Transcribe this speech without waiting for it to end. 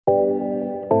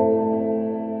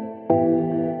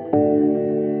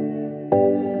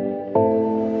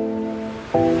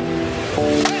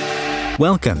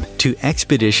Welcome to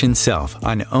Expedition Self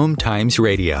on OMTimes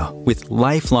Radio with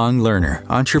lifelong learner,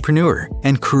 entrepreneur,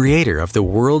 and creator of the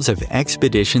worlds of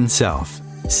Expedition Self,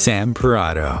 Sam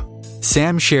Parrotto.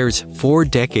 Sam shares 4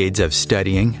 decades of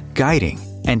studying, guiding,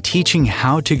 and teaching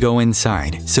how to go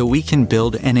inside so we can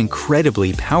build an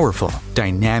incredibly powerful,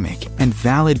 dynamic, and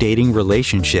validating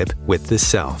relationship with the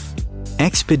self.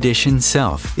 Expedition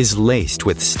Self is laced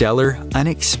with stellar,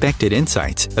 unexpected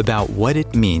insights about what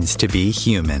it means to be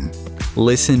human.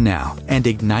 Listen now and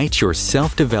ignite your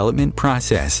self-development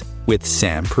process with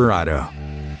Sam Parrotto.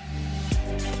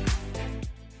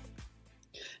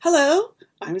 Hello,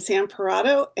 I'm Sam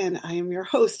Parrotto, and I am your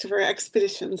host for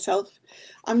Expedition Self.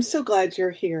 I'm so glad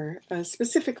you're here,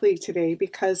 specifically today,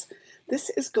 because this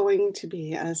is going to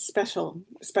be a special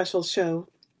show.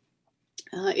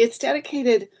 It's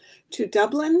dedicated to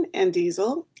Dublin and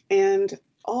Diesel and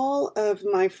all of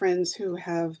my friends who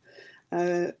have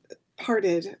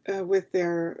parted with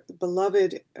their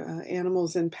beloved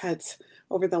animals and pets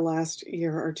over the last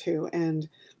year or two. And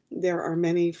there are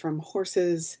many, from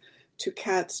horses to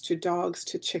cats to dogs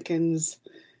to chickens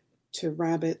to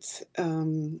rabbits.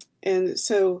 And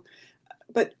so,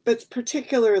 but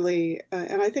particularly,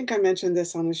 and I think I mentioned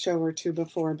this on a show or two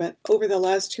before, but over the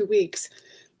last 2 weeks,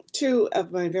 2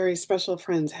 of my very special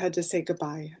friends had to say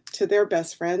goodbye to their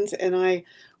best friends, and I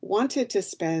wanted to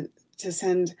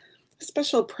send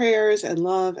special prayers and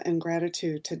love and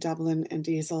gratitude to Dublin and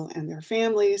Diesel and their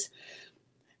families.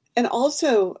 And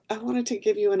also, I wanted to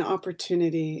give you an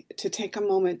opportunity to take a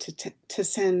moment to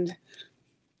send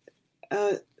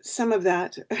some of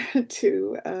that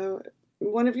to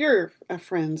one of your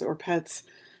friends or pets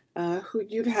who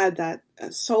you've had that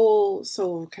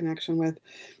soul connection with.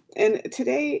 And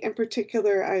today in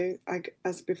particular,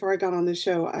 as before I got on the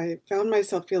show, I found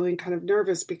myself feeling kind of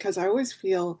nervous because I always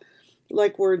feel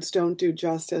like words don't do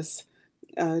justice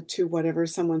to whatever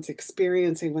someone's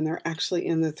experiencing when they're actually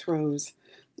in the throes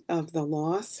of the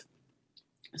loss.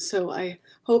 So I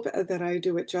hope that I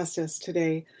do it justice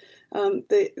today.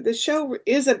 The show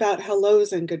is about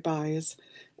hellos and goodbyes.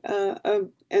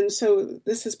 And so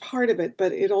this is part of it,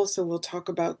 but it also will talk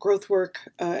about growth work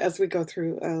as we go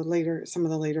through some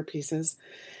of the later pieces.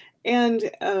 And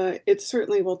it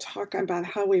certainly will talk about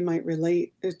how we might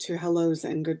relate to hellos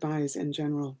and goodbyes in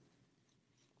general.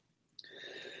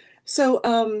 So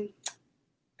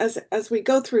as we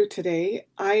go through today,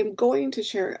 I'm going to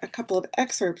share a couple of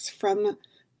excerpts from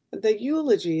the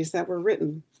eulogies that were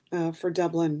written for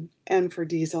Dublin and for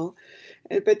Diesel.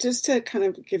 But just to kind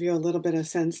of give you a little bit of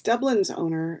sense, Dublin's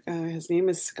owner, his name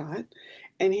is Scott,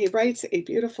 and he writes a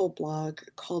beautiful blog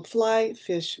called Fly,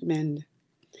 Fish, Mend.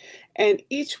 And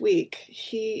each week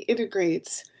he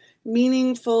integrates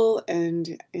meaningful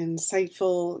and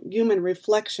insightful human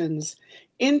reflections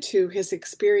into his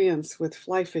experience with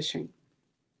fly fishing.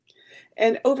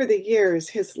 And over the years,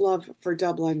 his love for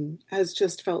Dublin has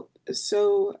just felt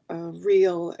so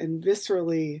real and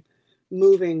viscerally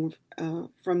moving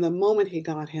from the moment he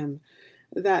got him,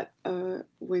 that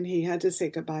when he had to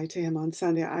say goodbye to him on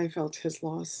Sunday, I felt his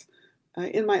loss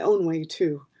in my own way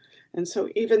too. And so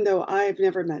even though I've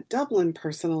never met Dublin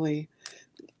personally,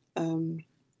 I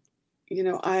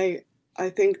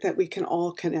think that we can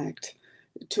all connect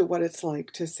to what it's like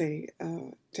to say,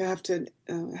 to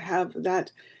have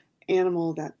that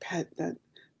animal, that pet, that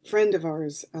friend of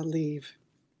ours leave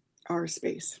our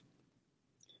space.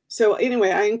 So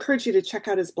anyway, I encourage you to check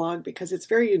out his blog because it's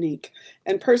very unique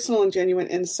and personal and genuine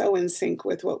and so in sync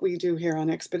with what we do here on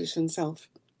Expedition Self.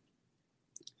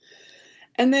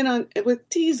 And then with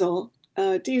Diesel,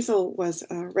 Diesel was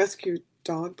a rescue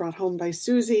dog brought home by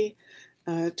Susie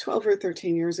 12 or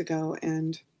 13 years ago.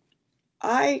 And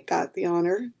I got the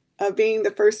honor of being the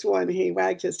first one he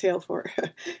wagged his tail for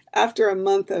after a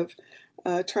month of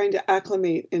trying to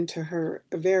acclimate into her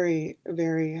very,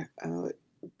 very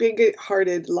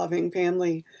big-hearted, loving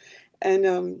family.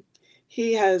 And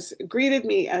he has greeted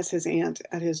me as his aunt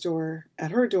at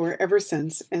her door ever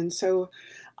since. And so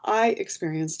I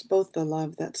experienced both the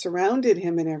love that surrounded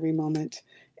him in every moment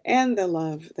and the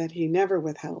love that he never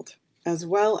withheld, as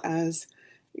well as,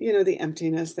 the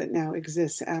emptiness that now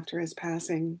exists after his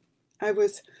passing. I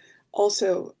was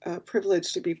also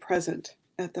privileged to be present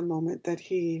at the moment that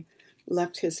he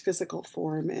left his physical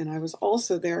form, and I was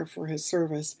also there for his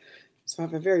service. So I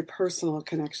have a very personal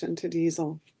connection to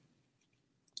Diesel.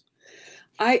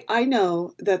 I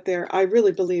know that I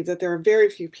really believe that there are very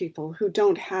few people who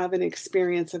don't have an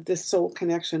experience of this soul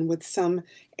connection with some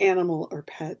animal or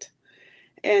pet.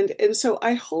 And so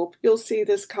I hope you'll see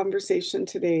this conversation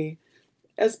today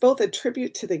as both a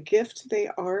tribute to the gift they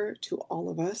are to all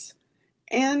of us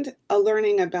and a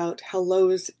learning about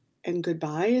hellos and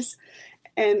goodbyes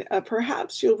And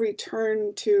perhaps you'll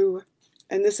return to,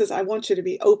 and this is, I want you to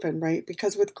be open, right?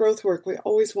 Because with growth work, we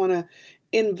always want to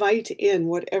invite in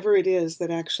whatever it is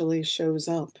that actually shows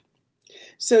up.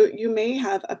 So you may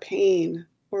have a pain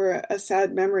or a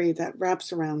sad memory that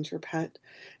wraps around your pet.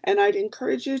 And I'd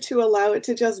encourage you to allow it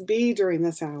to just be during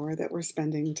this hour that we're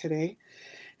spending today.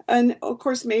 And of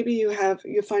course, maybe you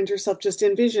find yourself just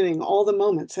envisioning all the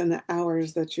moments and the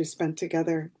hours that you spent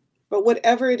together. But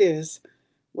whatever it is,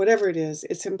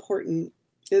 it's important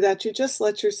that you just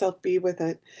let yourself be with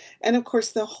it. And of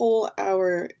course, the whole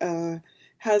hour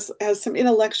has some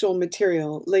intellectual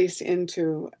material laced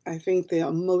into, I think, the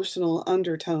emotional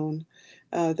undertone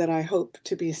that I hope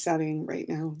to be setting right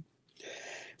now.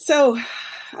 So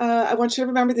I want you to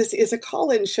remember this is a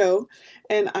call-in show,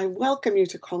 and I welcome you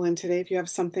to call in today if you have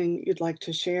something you'd like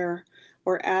to share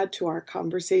or add to our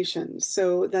conversation.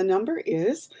 So the number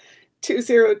is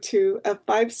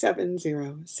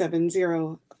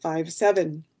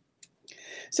 202-570-7057.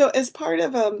 So as part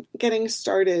of getting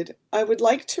started, I would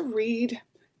like to read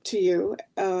to you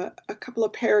a couple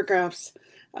of paragraphs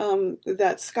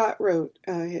that Scott wrote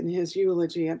in his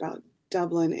eulogy about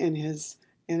Dublin in his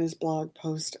blog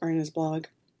post, or in his blog.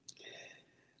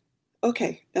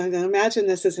 Okay, now imagine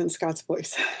this is in Scott's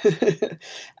voice.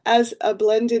 As a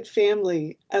blended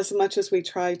family, as much as we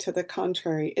try to the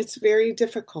contrary, it's very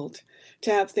difficult to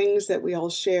have things that we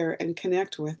all share and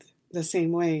connect with the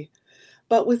same way.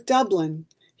 But with Dublin,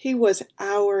 he was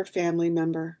our family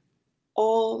member.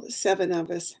 All 7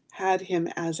 of us had him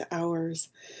as ours.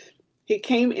 He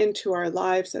came into our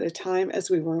lives at a time as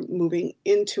we were moving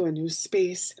into a new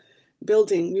space,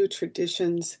 building new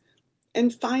traditions,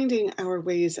 and finding our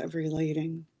ways of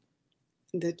relating.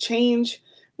 The change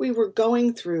we were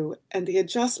going through and the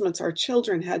adjustments our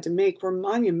children had to make were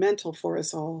monumental for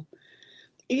us all.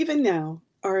 Even now,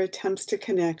 our attempts to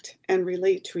connect and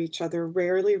relate to each other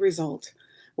rarely result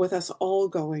with us all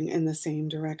going in the same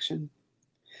direction.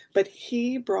 But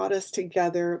he brought us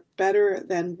together better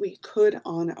than we could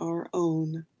on our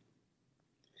own.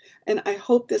 And I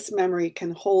hope this memory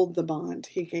can hold the bond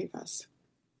he gave us.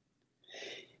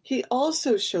 He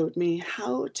also showed me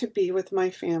how to be with my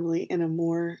family in a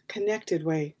more connected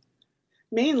way.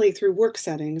 Mainly through work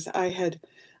settings, I had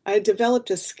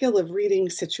developed a skill of reading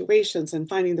situations and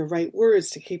finding the right words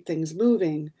to keep things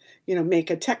moving, make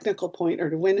a technical point or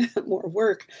to win more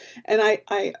work. And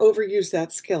I overused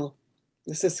that skill.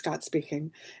 This is Scott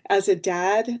speaking. As a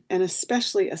dad, and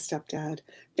especially a stepdad,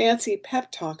 fancy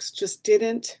pep talks just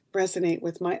didn't resonate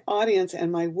with my audience,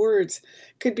 and my words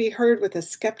could be heard with a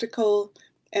skeptical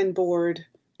and bored,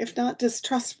 if not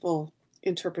distrustful,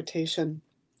 interpretation.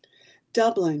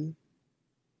 Dublin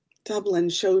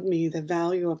showed me the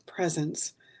value of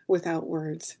presence without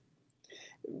words.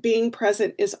 Being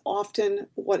present is often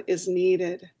what is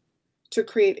needed to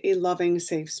create a loving,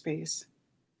 safe space.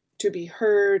 To be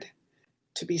heard,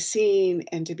 to be seen,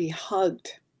 and to be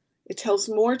hugged. It tells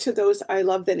more to those I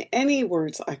love than any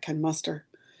words I can muster.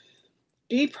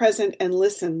 Be present and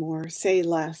listen more, say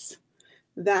less.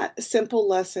 That simple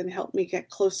lesson helped me get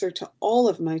closer to all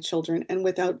of my children, and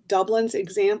without Dublin's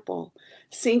example,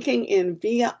 sinking in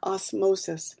via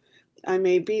osmosis, I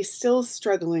may be still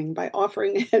struggling by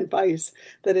offering advice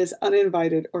that is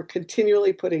uninvited or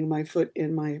continually putting my foot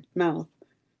in my mouth.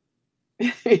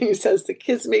 He says, the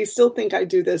kids may still think I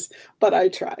do this, but I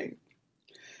try.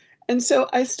 And so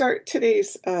I start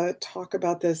today's talk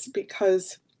about this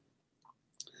because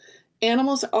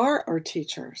animals are our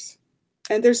teachers.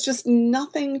 And there's just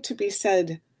nothing to be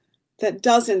said that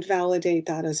doesn't validate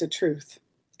that as a truth.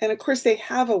 And of course, they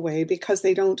have a way, because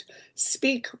they don't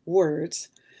speak words,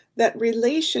 that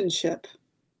relationship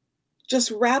just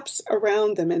wraps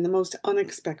around them in the most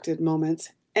unexpected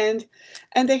moments. And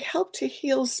they help to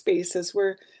heal spaces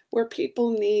where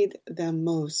people need them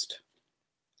most.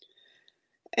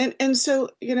 And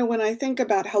so, when I think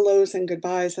about hellos and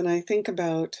goodbyes, and I think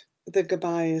about the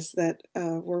goodbyes that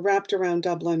were wrapped around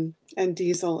Dublin and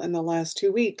Diesel in the last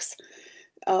 2 weeks,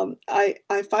 I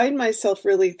find myself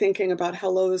really thinking about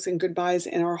hellos and goodbyes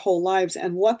in our whole lives,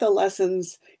 and what the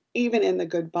lessons, even in the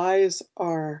goodbyes,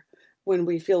 are when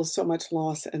we feel so much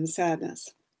loss and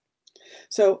sadness.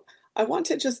 So I want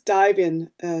to just dive in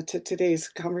to today's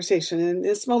conversation. And in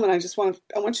this moment, I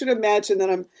want you to imagine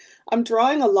that I'm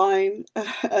drawing a line,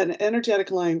 an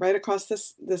energetic line, right across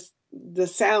the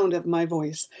sound of my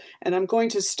voice. And I'm going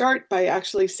to start by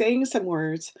actually saying some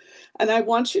words. And I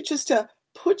want you just to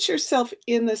put yourself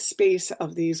in the space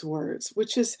of these words,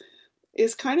 which is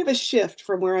kind of a shift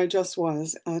from where I just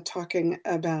was talking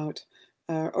about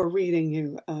or reading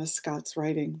you Scott's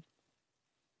writing.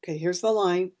 Okay, here's the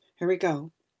line. Here we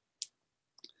go.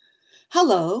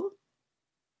 Hello,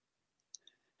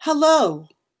 Hello.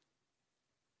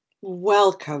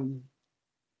 Welcome.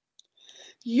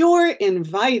 You're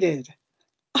invited.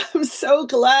 I'm so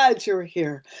glad you're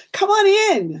here. Come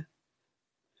on in.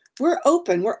 We're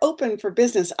open. We're open for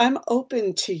business. I'm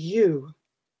open to you.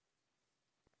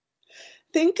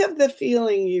 Think of the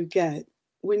feeling you get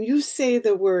when you say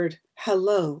the word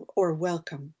hello or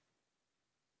welcome.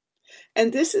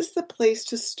 And this is the place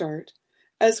to start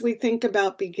as we think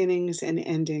about beginnings and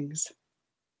endings.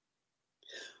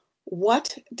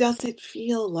 What does it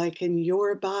feel like in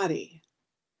your body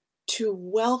to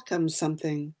welcome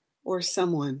something or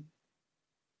someone?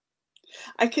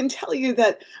 I can tell you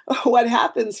that what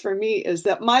happens for me is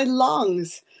that my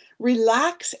lungs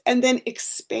relax and then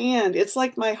expand. It's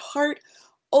like my heart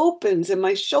opens and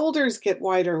my shoulders get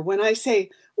wider when I say,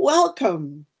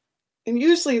 welcome. And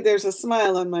usually there's a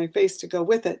smile on my face to go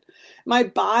with it.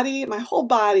 My whole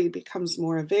body becomes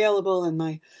more available, and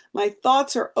my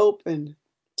thoughts are open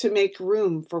to make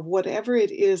room for whatever it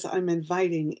is I'm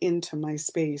inviting into my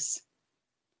space.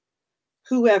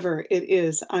 Whoever it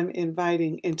is I'm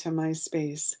inviting into my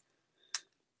space.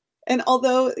 And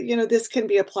although, this can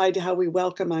be applied to how we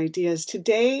welcome ideas,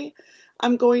 today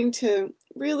I'm going to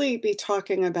really be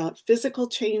talking about physical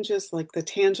changes, like the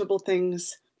tangible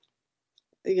things,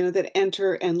 that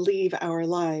enter and leave our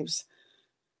lives.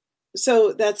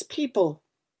 So that's people,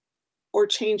 or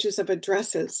changes of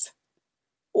addresses,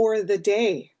 or the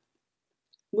day,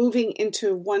 moving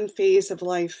into one phase of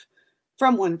life,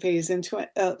 from one phase into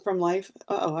from life.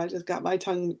 I just got my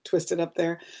tongue twisted up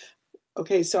there.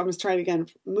 Okay, so I'm just trying again.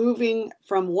 Moving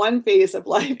from one phase of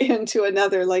life into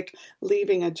another, like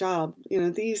leaving a job.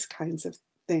 These kinds of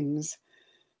things,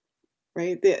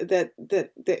 right?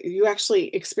 That you actually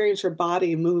experience your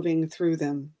body moving through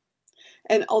them.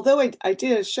 And although I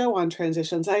did a show on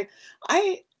transitions,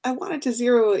 I wanted to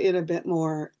zero in a bit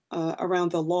more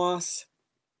around the loss,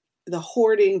 the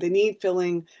hoarding, the need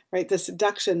filling, right? The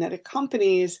seduction that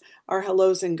accompanies our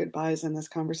hellos and goodbyes in this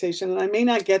conversation. And I may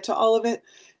not get to all of it,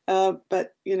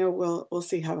 but we'll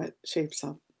see how it shapes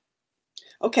up.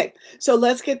 Okay, so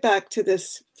let's get back to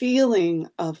this feeling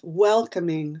of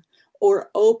welcoming or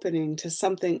opening to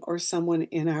something or someone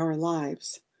in our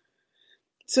lives.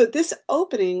 So this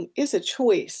opening is a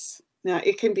choice. Now,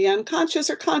 it can be unconscious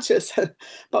or conscious,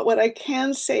 but what I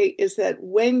can say is that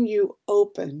when you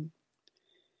open,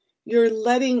 you're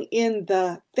letting in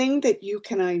the thing that you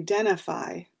can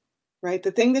identify, right? The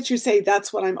thing that you say,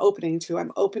 that's what I'm opening to.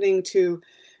 I'm opening to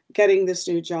getting this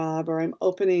new job, or I'm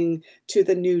opening to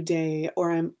the new day,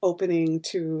 or I'm opening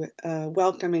to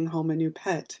welcoming home a new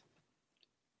pet,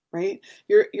 right?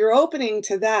 You're opening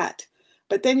to that,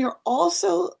 but then you're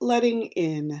also letting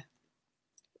in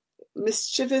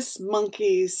mischievous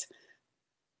monkeys,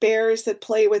 bears that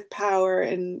play with power,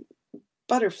 and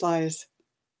butterflies.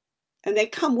 And they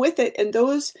come with it, and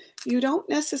those you don't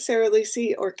necessarily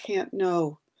see or can't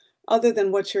know, other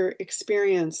than what your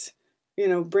experience,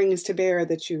 brings to bear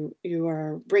that you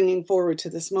are bringing forward to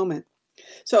this moment.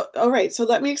 So, all right, so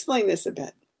let me explain this a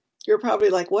bit. You're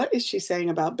probably like, what is she saying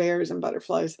about bears and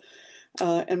butterflies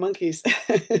and monkeys?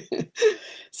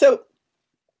 So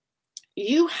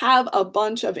you have a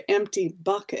bunch of empty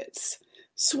buckets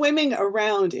swimming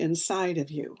around inside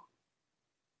of you.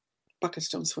 Buckets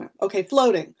don't swim. Okay,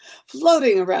 floating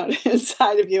around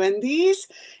inside of you. And these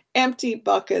empty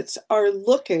buckets are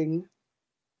looking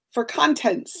for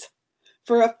contents,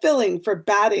 for a filling, for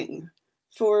batting,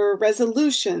 for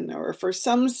resolution, or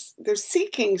they're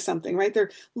seeking something, right?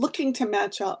 They're looking to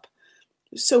match up.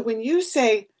 So when you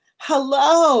say,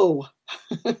 hello,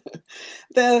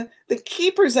 the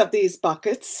keepers of these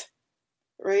buckets,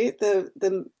 right? The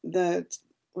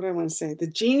what do I want to say? The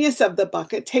genius of the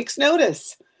bucket takes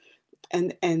notice.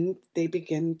 And they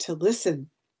begin to listen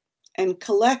and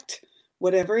collect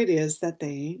whatever it is that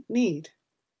they need.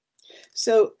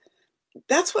 So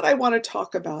that's what I want to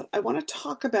talk about. I want to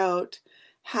talk about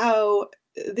how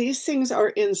these things are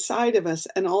inside of us.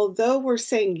 And although we're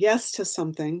saying yes to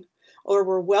something, or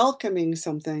we're welcoming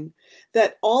something,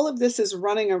 that all of this is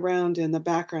running around in the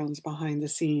backgrounds behind the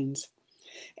scenes.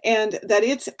 And that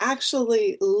it's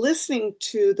actually listening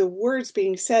to the words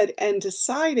being said and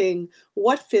deciding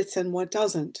what fits and what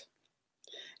doesn't.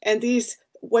 And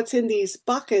what's in these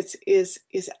buckets is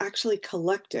actually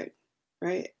collecting,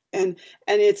 right? And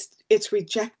it's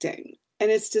rejecting,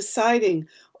 and it's deciding,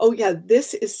 oh yeah,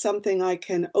 this is something I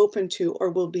can open to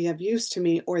or will be of use to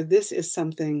me, or this is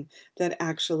something that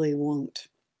actually won't.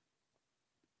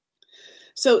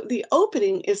 So the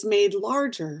opening is made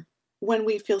larger when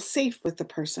we feel safe with the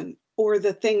person or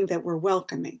the thing that we're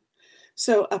welcoming.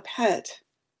 So a pet,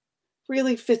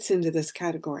 really fits into this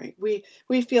category.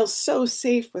 We feel so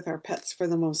safe with our pets for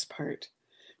the most part.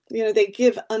 They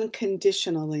give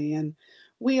unconditionally, and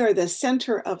we are the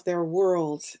center of their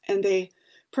worlds, and they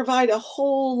provide a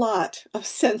whole lot of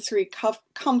sensory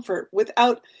comfort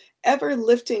without ever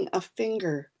lifting a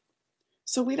finger.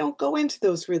 So we don't go into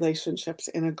those relationships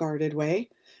in a guarded way.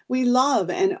 We love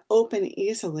and open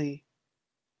easily.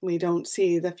 We don't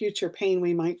see the future pain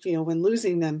we might feel when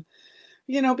losing them,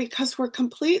 because we're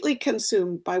completely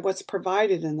consumed by what's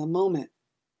provided in the moment.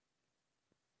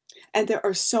 And there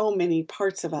are so many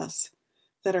parts of us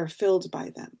that are filled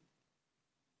by them.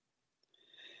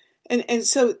 And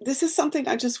so this is something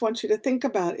I just want you to think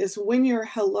about, is when your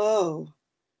hello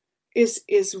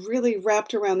is really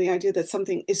wrapped around the idea that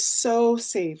something is so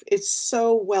safe, it's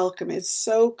so welcome, it's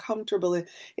so comfortable,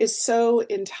 it's so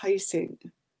enticing,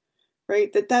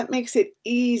 right? That makes it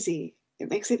easy. It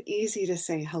makes it easy to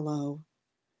say hello.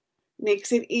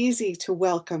 Makes it easy to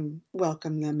welcome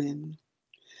them in.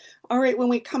 All right, when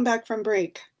we come back from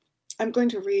break, I'm going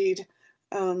to read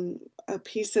a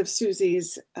piece of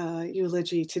Susie's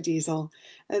eulogy to Diesel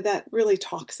that really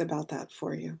talks about that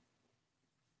for you.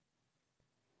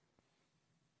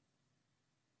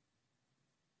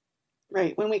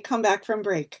 Right, when we come back from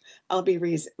break, I'll be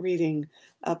reading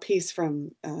a piece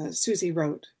from Susie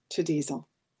wrote to Diesel.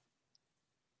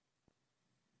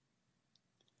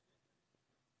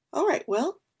 All right,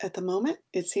 well, at the moment,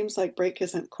 it seems like break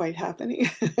isn't quite happening.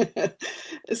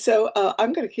 So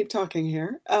I'm going to keep talking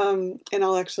here, and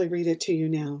I'll actually read it to you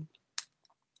now.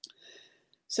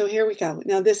 So here we go.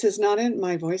 Now, this is not in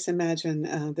my voice.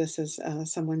 Imagine this is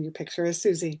someone you picture as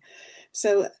Susie.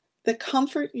 So, the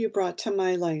comfort you brought to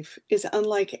my life is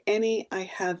unlike any I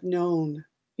have known,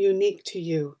 unique to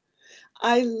you.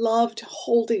 I loved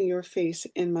holding your face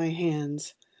in my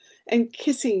hands and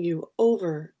kissing you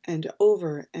over and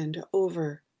over and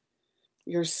over.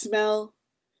 Your smell,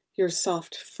 your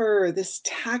soft fur, this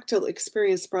tactile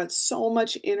experience brought so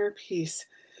much inner peace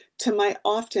to my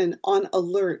often on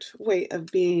alert way of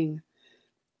being.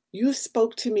 You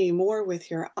spoke to me more with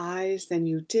your eyes than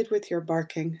you did with your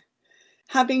barking.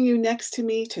 Having you next to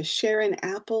me to share an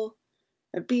apple,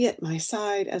 be at my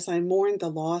side as I mourned the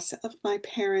loss of my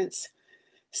parents,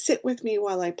 sit with me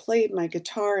while I played my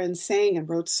guitar and sang and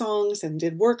wrote songs and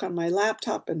did work on my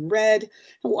laptop and read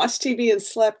and watched TV and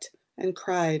slept and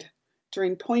cried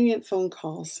during poignant phone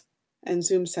calls and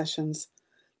Zoom sessions.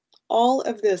 All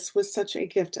of this was such a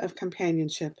gift of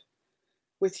companionship.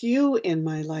 With you in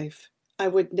my life, I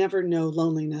would never know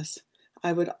loneliness.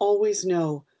 I would always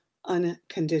know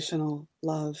unconditional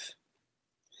love.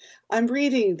 I'm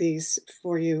reading these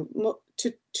for you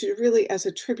to really as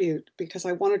a tribute, because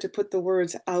I wanted to put the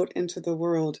words out into the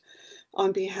world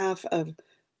on behalf of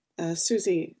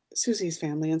Susie's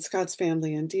family and Scott's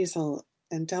family and Diesel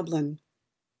and Dublin.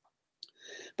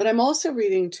 But I'm also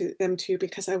reading them to you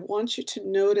because I want you to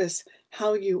notice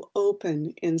how you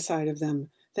open inside of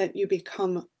them, that you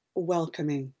become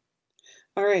welcoming.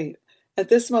 All right. At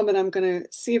this moment, I'm going to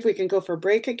see if we can go for a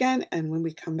break again. And when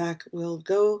we come back, we'll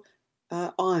go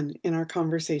on in our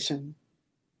conversation.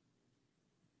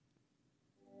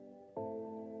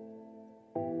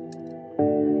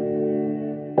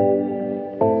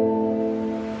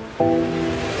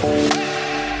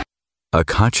 A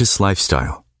conscious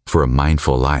lifestyle for a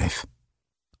mindful life.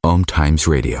 OMTimes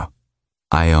Radio.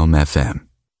 IOM FM.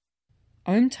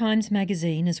 OMTimes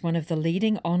magazine is one of the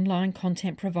leading online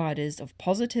content providers of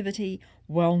positivity,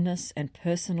 wellness, and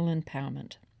personal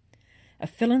empowerment. A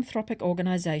philanthropic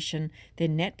organisation, their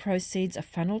net proceeds are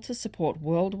funneled to support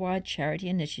worldwide charity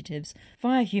initiatives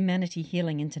via Humanity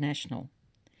Healing International.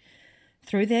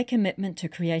 Through their commitment to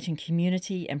creating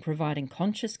community and providing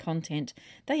conscious content,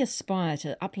 they aspire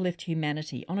to uplift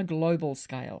humanity on a global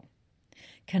scale.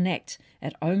 Connect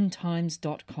at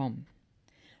omtimes.com.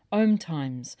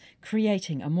 OMTimes,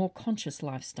 creating a more conscious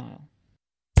lifestyle.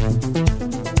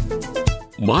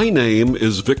 My name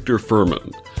is Victor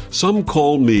Furman. Some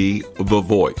call me The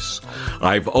Voice.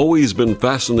 I've always been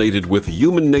fascinated with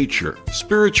human nature,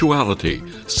 spirituality,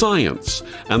 science,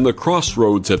 and the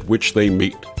crossroads at which they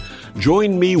meet.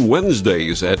 Join me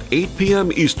Wednesdays at 8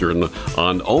 p.m. Eastern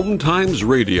on OMTimes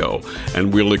Radio,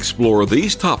 and we'll explore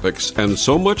these topics and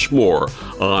so much more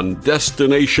on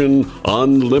Destination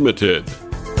Unlimited.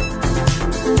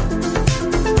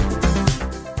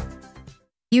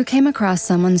 You came across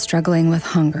someone struggling with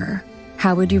hunger.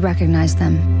 How would you recognize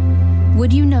them?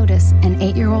 Would you notice an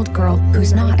 8-year-old girl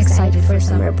who's not excited for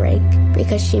summer break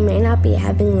because she may not be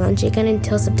having lunch again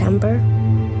until September?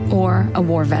 Or a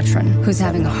war veteran who's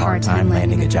having a hard time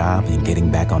landing a job and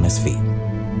getting back on his feet?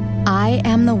 I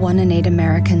am the 1 in 8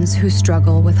 Americans who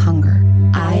struggle with hunger.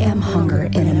 I Am Hunger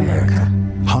in America.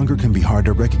 Hunger can be hard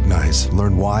to recognize.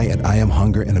 Learn why at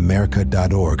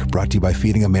IamHungerInAmerica.org. Brought to you by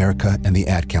Feeding America and the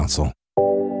Ad Council.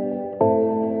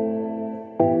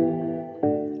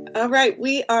 All right,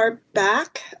 we are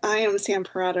back. I am Sam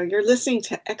Parrotto. You're listening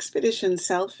to Expedition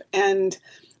Self, and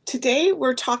today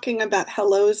we're talking about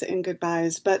hellos and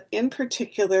goodbyes, but in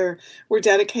particular, we're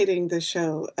dedicating the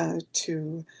show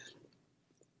to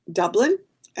Dublin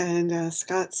and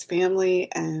Scott's family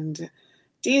and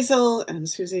Diesel and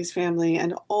Susie's family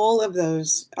and all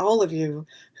of you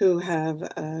who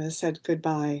have said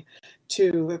goodbye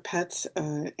to pets,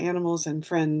 animals, and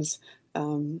friends,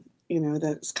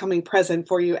 that's coming present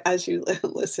for you as you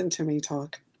listen to me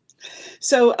talk.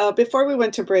 So before we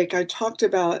went to break, I talked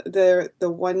about the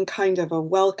one kind of a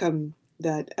welcome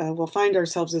that we'll find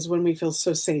ourselves is when we feel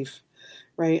so safe,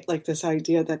 right? Like this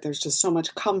idea that there's just so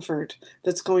much comfort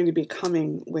that's going to be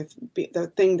coming with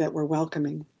the thing that we're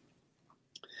welcoming.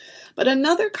 But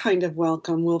another kind of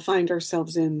welcome we'll find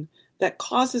ourselves in that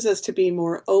causes us to be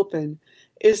more open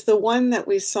is the one that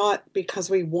we sought because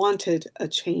we wanted a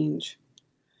change.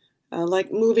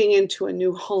 Like moving into a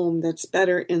new home that's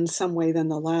better in some way than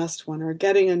the last one, or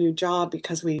getting a new job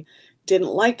because we didn't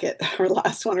like it, our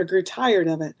last one, or grew tired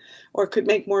of it, or could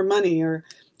make more money. Or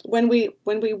when we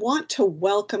want to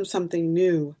welcome something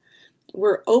new,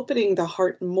 we're opening the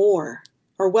heart more.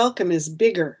 Our welcome is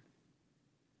bigger.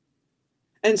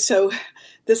 And so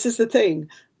this is the thing.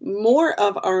 More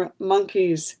of our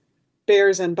monkeys,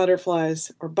 bears, and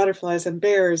butterflies, or butterflies and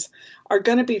bears, are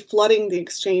going to be flooding the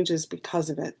exchanges because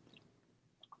of it.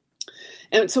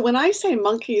 And so when I say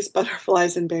monkeys,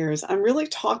 butterflies, and bears, I'm really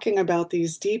talking about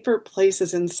these deeper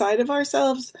places inside of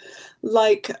ourselves.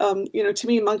 Like, to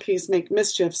me, monkeys make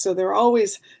mischief. So they're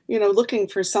always, looking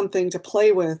for something to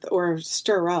play with or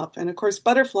stir up. And of course,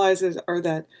 butterflies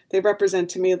they represent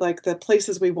to me like the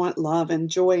places we want love and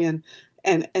joy and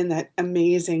that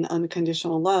amazing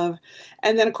unconditional love.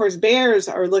 And then, of course, bears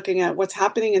are looking at what's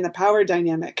happening in the power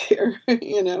dynamic here,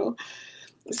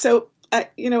 So,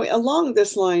 along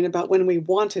this line about when we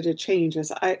wanted to change,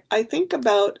 I think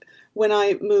about when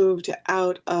I moved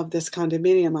out of this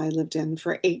condominium I lived in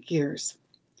for 8 years.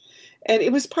 And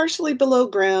it was partially below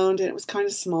ground, and it was kind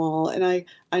of small, and I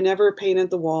never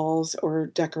painted the walls or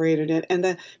decorated it, and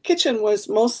the kitchen was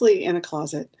mostly in a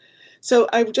closet. So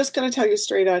I'm just going to tell you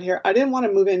straight out here, I didn't want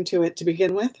to move into it to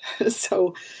begin with.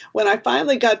 So when I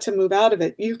finally got to move out of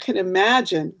it, you can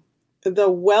imagine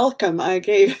the welcome I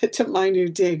gave to my new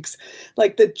digs,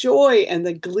 like the joy and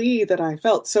the glee that I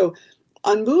felt. So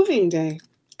on moving day,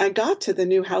 I got to the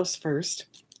new house first,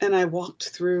 and I walked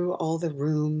through all the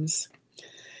rooms,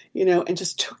 and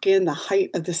just took in the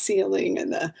height of the ceiling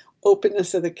and the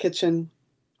openness of the kitchen.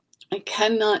 I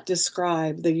cannot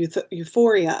describe the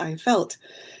euphoria I felt.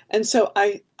 And so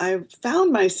I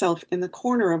found myself in the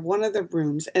corner of one of the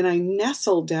rooms, and I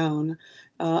nestled down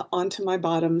onto my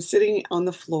bottom, sitting on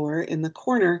the floor in the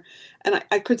corner. And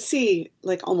I could see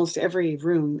like almost every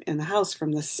room in the house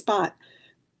from this spot.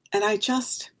 And I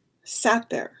just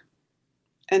sat there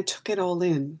and took it all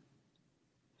in.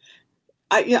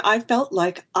 I felt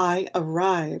like I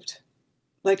arrived,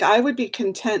 like I would be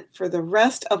content for the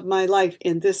rest of my life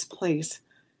in this place.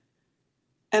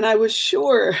 And I was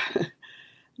sure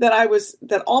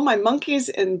that all my monkeys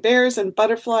and bears and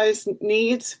butterflies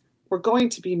needs were going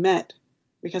to be met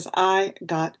because I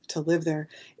got to live there.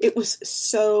 It was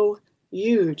so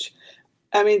huge.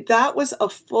 I mean, that was a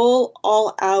full,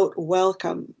 all-out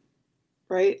welcome,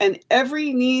 right? And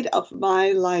every need of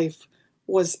my life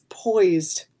was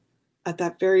poised at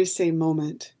that very same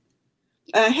moment.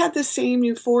 And I had the same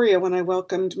euphoria when I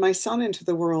welcomed my son into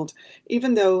the world,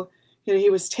 even though, he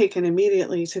was taken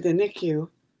immediately to the NICU,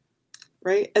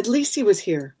 right? At least he was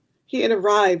here. He had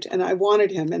arrived and I wanted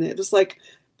him. And it was like,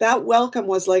 that welcome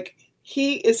was like,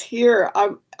 he is here.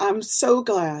 I'm so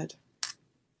glad.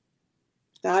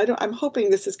 Now, I'm hoping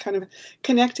this is kind of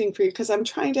connecting for you because I'm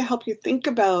trying to help you think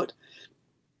about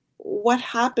what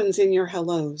happens in your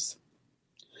hellos.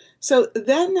 So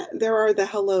then there are the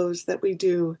hellos that we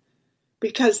do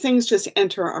because things just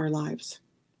enter our lives,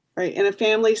 right? In a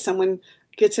family, someone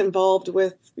gets involved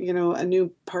with, a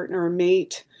new partner or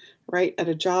mate, right? At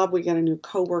a job, we get a new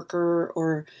coworker,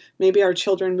 or maybe our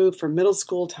children move from middle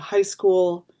school to high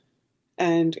school.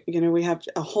 And, we have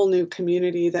a whole new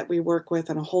community that we work with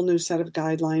and a whole new set of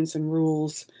guidelines and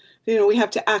rules. We have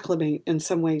to acclimate in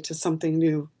some way to something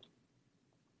new.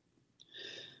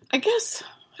 I guess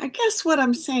what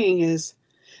I'm saying is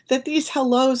that these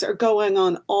hellos are going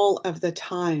on all of the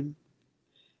time.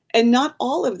 And not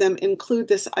all of them include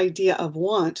this idea of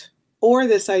want or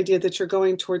this idea that you're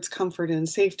going towards comfort and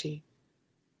safety.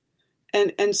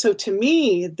 And so to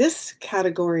me, this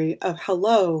category of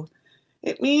hello,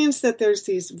 it means that there's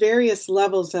these various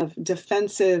levels of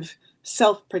defensive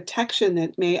self-protection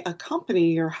that may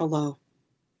accompany your hello,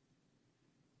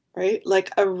 right?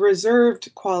 Like a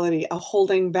reserved quality, a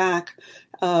holding back,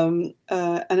 an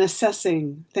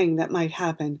assessing thing that might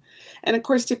happen. And of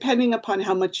course, depending upon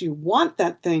how much you want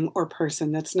that thing or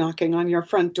person that's knocking on your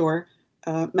front door,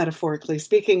 metaphorically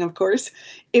speaking, of course,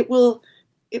 it will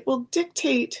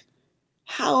dictate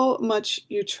how much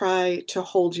you try to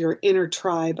hold your inner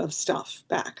tribe of stuff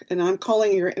back. And I'm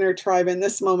calling your inner tribe in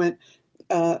this moment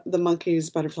the monkeys,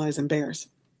 butterflies, and bears.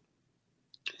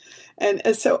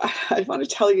 And so I want to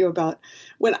tell you about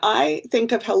when I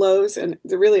think of hellos, and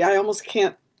really I almost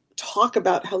can't talk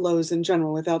about hellos in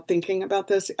general without thinking about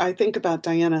this. I think about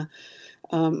Diana,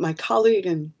 my colleague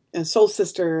and soul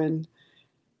sister, and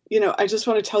I just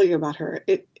want to tell you about her.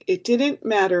 It didn't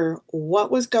matter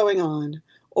what was going on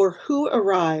or who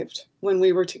arrived when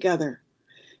we were together,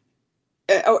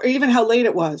 or even how late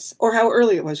it was or how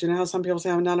early it was. You know how some people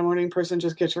say, I'm not a morning person,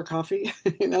 just get your coffee.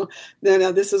 No,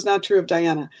 this is not true of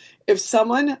Diana. If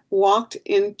someone walked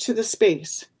into the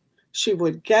space, she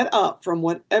would get up from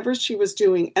whatever she was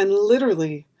doing and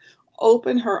literally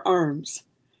open her arms.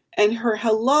 And her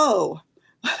hello,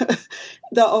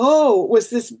 the oh was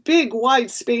this big wide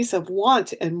space of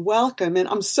want and welcome. And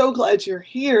I'm so glad you're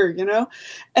here,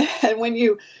 And when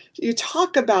you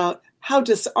talk about how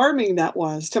disarming that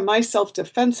was to my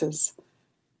self-defenses,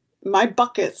 my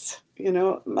buckets,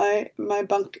 my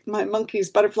monkeys,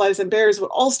 butterflies, and bears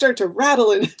would all start to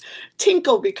rattle and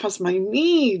tinkle because my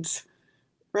needs,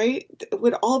 right,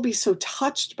 would all be so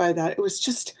touched by that. It was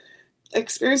just,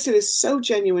 experienced it as so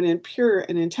genuine and pure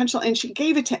and intentional. And she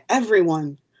gave it to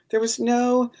everyone. There was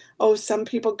no, some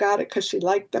people got it because she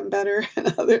liked them better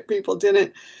and other people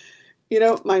didn't.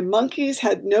 My monkeys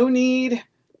had no need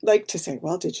like to say,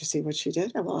 well, did you see what she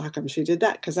did? Well, how come she did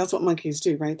that? Because that's what monkeys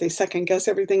do, right? They second guess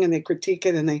everything and they critique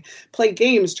it and they play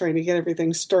games trying to get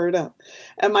everything stirred up.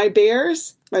 And my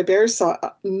bears saw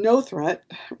no threat,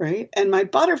 right? And my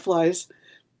butterflies,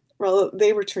 well,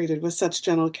 they were treated with such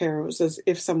gentle care. It was as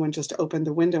if someone just opened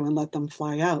the window and let them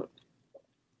fly out.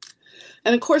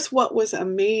 And of course, what was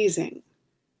amazing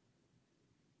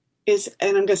is, and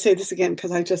I'm going to say this again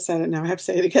because I just said it, now I have to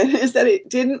say it again, is that it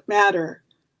didn't matter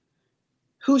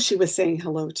who she was saying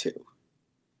hello to,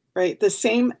 right? The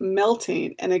same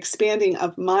melting and expanding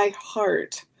of my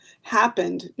heart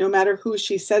happened no matter who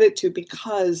she said it to,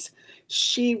 because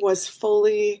she was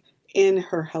fully in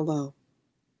her hello.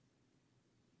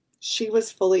 She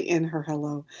was fully in her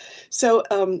hello. So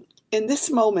in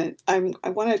this moment, I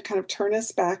want to kind of turn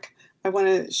us back. I want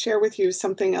to share with you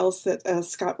something else that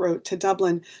Scott wrote to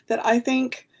Dublin that I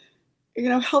think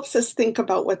helps us think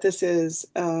about what this is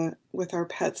with our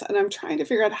pets. And I'm trying to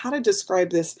figure out how to describe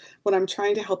this, what I'm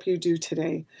trying to help you do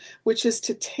today, which is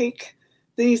to take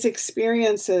these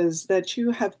experiences that you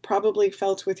have probably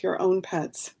felt with your own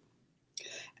pets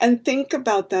and think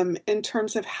about them in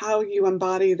terms of how you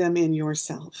embody them in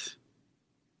yourself.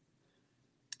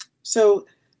 So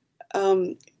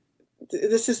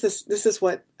this is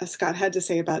what Scott had to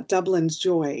say about Dublin's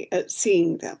joy at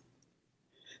seeing them.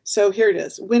 So here it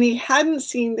is. When he hadn't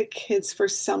seen the kids for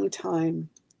some time,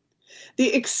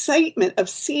 the excitement of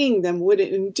seeing them would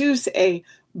induce a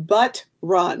butt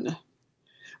run.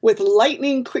 With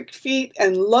lightning quick feet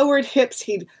and lowered hips,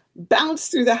 he'd bounce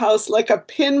through the house like a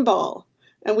pinball,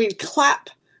 and we'd clap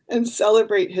and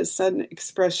celebrate his sudden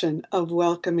expression of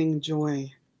welcoming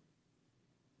joy.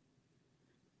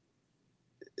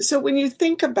 So when you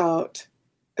think about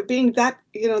being that,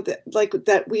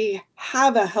 that we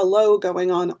have a hello going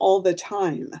on all the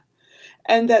time,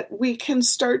 and that we can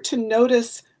start to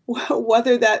notice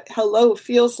whether that hello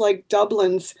feels like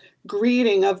Dublin's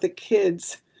greeting of the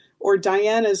kids or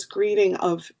Diana's greeting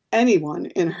of anyone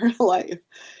in her life,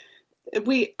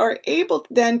 we are able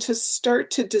then to start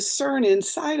to discern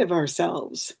inside of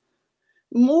ourselves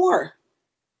more,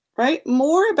 right?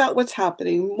 More about what's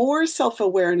happening, more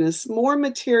self-awareness, more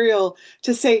material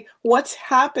to say, what's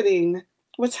happening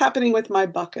with my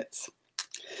buckets.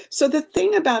 So the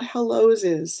thing about hellos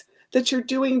is that you're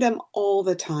doing them all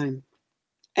the time.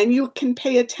 And you can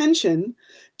pay attention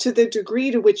to the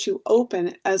degree to which you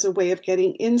open as a way of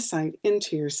getting insight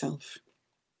into yourself.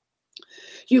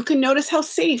 You can notice how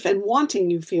safe and wanting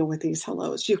you feel with these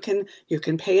hellos. You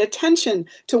can pay attention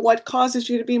to what causes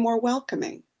you to be more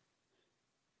welcoming.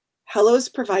 Hellos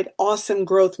provide awesome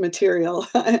growth material.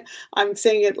 I'm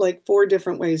saying it like 4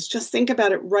 different ways. Just think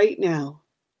about it right now.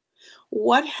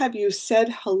 What have you said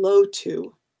hello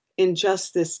to in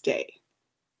just this day?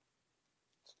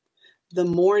 The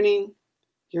morning,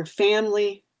 your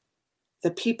family,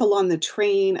 the people on the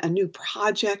train, a new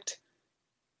project,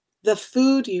 the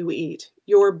food you eat,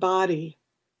 your body,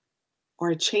 or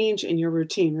a change in your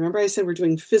routine. Remember I said we're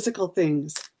doing physical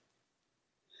things.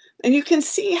 And you can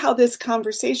see how this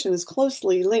conversation is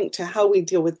closely linked to how we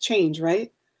deal with change,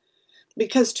 right?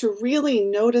 Because to really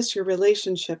notice your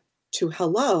relationship to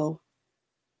hello,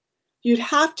 you'd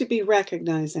have to be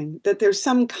recognizing that there's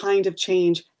some kind of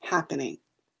change happening.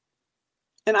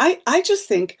 And I just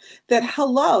think that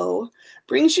hello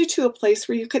brings you to a place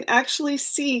where you can actually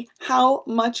see how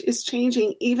much is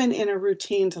changing even in a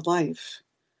routine life.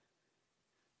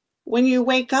 When you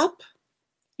wake up,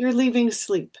 you're leaving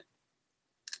sleep.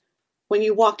 When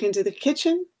you walk into the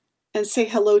kitchen and say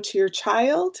hello to your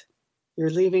child, you're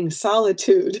leaving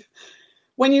solitude.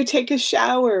 When you take a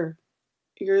shower,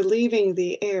 you're leaving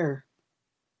the air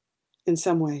in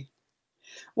some way.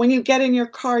 When you get in your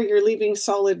car, you're leaving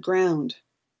solid ground.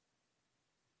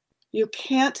 You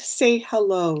can't say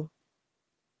hello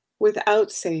without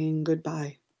saying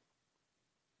goodbye.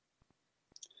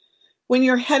 When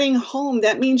you're heading home,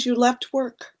 that means you left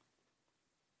work.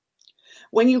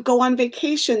 When you go on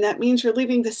vacation, that means you're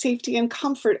leaving the safety and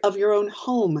comfort of your own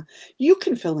home. You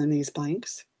can fill in these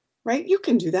blanks, right? You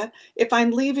can do that. If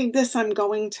I'm leaving this, I'm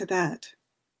going to that.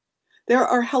 There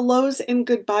are hellos and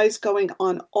goodbyes going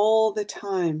on all the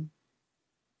time.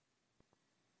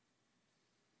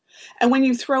 And when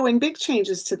you throw in big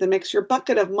changes to the mix, your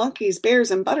bucket of monkeys,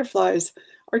 bears, and butterflies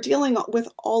are dealing with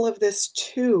all of this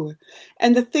too.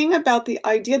 And the thing about the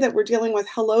idea that we're dealing with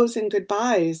hellos and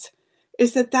goodbyes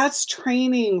is that that's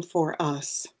training for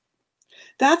us.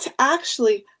 That's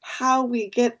actually how we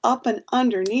get up and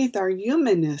underneath our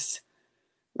humanness,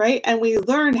 right? And we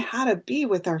learn how to be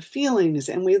with our feelings,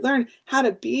 and we learn how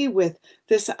to be with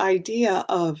this idea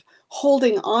of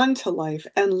holding on to life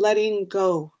and letting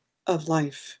go of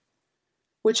life,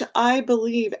 which I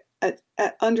believe at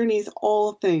underneath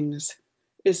all things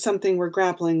is something we're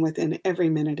grappling with in every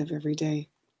minute of every day.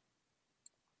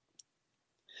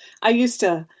 I used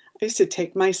to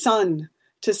take my son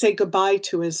to say goodbye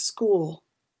to his school.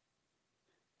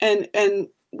 And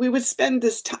we would spend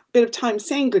this bit of time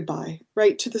saying goodbye,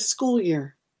 right, to the school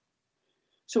year.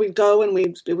 So we'd go and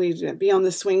we'd be on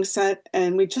the swing set,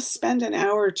 and we'd just spend an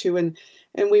hour or two, and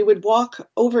we would walk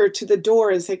over to the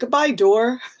door and say, goodbye,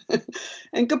 door,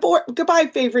 and goodbye,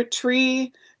 favorite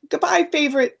tree, goodbye,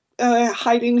 favorite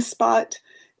hiding spot,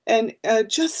 and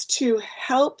just to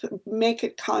help make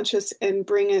it conscious and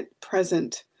bring it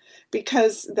present.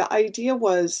 Because the idea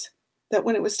was that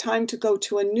when it was time to go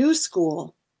to a new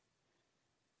school,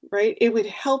 right, it would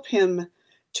help him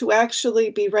to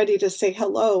actually be ready to say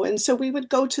hello. And so we would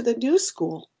go to the new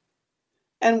school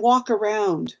and walk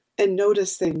around and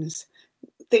notice things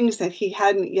that he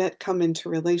hadn't yet come into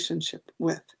relationship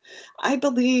with. I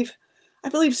believe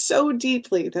so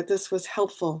deeply that this was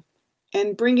helpful,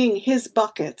 and bringing his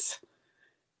buckets,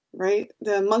 right,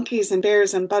 the monkeys and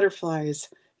bears and butterflies,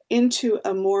 into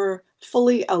a more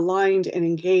fully aligned and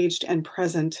engaged and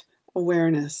present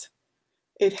awareness.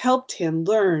 It helped him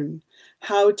learn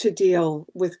how to deal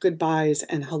with goodbyes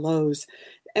and hellos.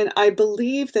 And I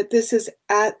believe that this is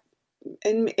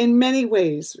in many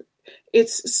ways,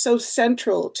 it's so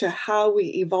central to how we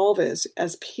evolve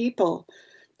as people,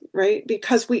 right?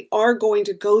 Because we are going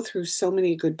to go through so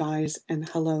many goodbyes and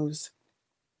hellos.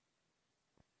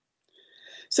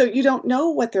 So you don't know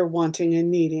what they're wanting and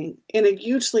needing in a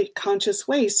hugely conscious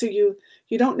way. So you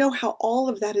don't know how all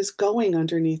of that is going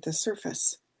underneath the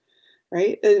surface,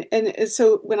 right? And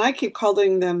so when I keep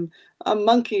calling them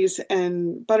monkeys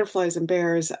and butterflies and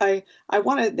bears, I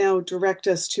want to now direct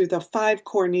us to the 5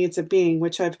 core needs of being,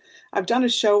 which I've done a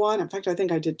show on. In fact, I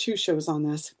think I did 2 shows on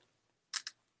this.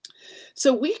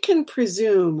 So we can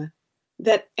presume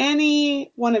that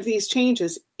any one of these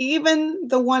changes, even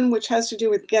the one which has to do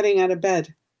with getting out of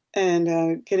bed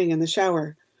and getting in the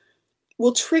shower,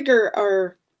 will trigger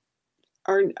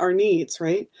our needs,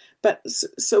 right? But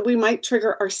so we might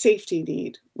trigger our safety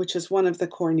need, which is one of the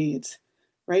core needs,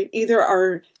 right? Either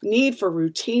our need for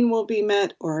routine will be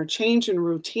met, or our change in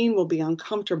routine will be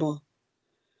uncomfortable,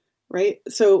 right?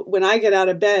 So when I get out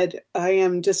of bed, I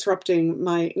am disrupting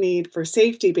my need for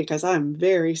safety because I'm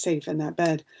very safe in that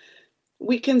bed.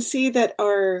 We can see that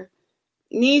our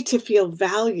need to feel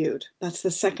valued, that's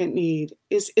the second need,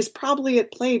 is probably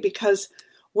at play, because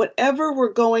whatever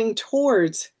we're going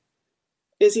towards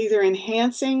is either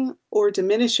enhancing or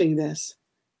diminishing this,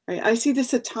 right? I see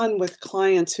this a ton with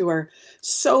clients who are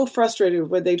so frustrated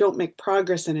when they don't make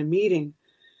progress in a meeting.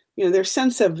 You know, their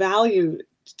sense of value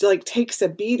takes a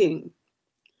beating.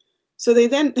 So they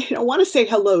don't want to say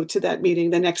hello to that meeting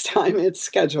the next time it's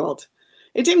scheduled.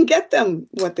 It didn't get them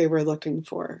what they were looking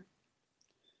for.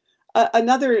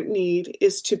 Another need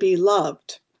is to be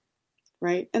loved,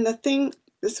 right? And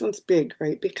this one's big,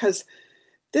 right? Because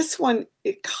this one,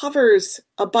 it covers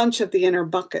a bunch of the inner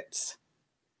buckets.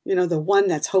 The one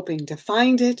that's hoping to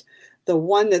find it, the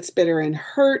one that's bitter and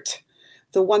hurt,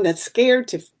 the one that's scared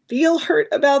to feel hurt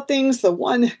about things, the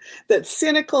one that's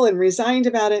cynical and resigned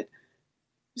about it.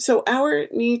 So our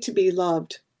need to be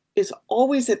loved is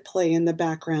always at play in the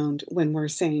background when we're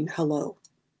saying hello.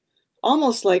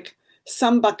 Almost like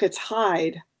some buckets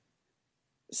hide.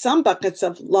 Some buckets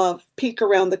of love peek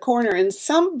around the corner, and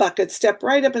some buckets step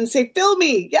right up and say, fill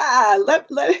me. Yeah,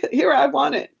 here, I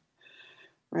want it.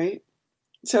 Right?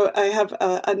 So I have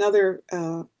another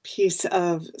piece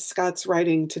of Scott's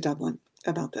writing to Dublin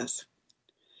about this.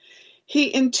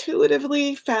 He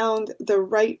intuitively found the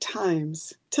right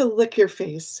times to lick your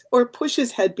face or push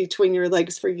his head between your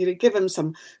legs for you to give him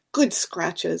some good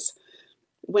scratches.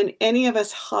 When any of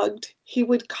us hugged, he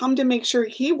would come to make sure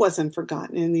he wasn't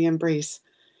forgotten in the embrace.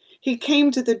 He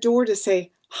came to the door to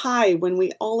say hi when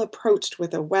we all approached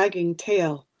with a wagging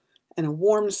tail and a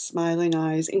warm smiling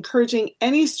eyes, encouraging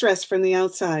any stress from the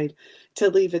outside to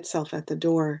leave itself at the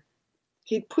door.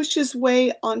 He'd push his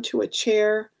way onto a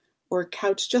chair or a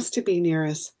couch just to be near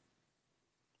us.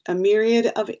 A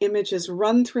myriad of images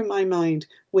run through my mind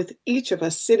with each of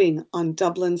us sitting on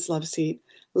Dublin's love seat,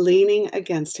 leaning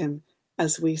against him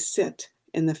as we sit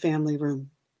in the family room.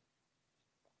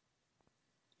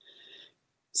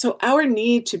 So our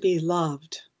need to be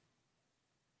loved,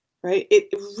 right? It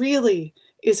really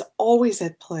is always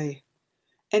at play.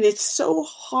 And it's so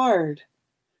hard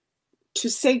to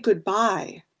say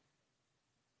goodbye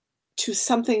to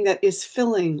something that is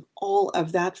filling all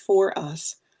of that for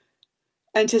us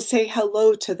and to say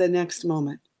hello to the next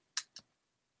moment.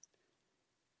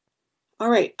 All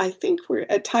right, I think we're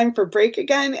at time for break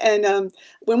again. And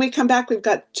when we come back, we've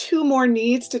got 2 more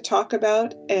needs to talk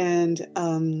about. And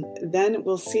then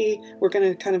we'll see, we're going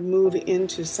to kind of move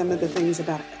into some of the things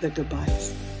about the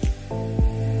goodbyes.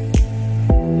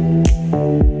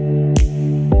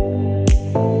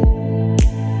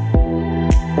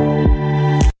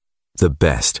 The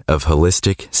best of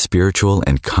holistic, spiritual,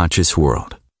 and conscious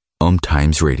world.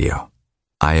 OMTimes Radio.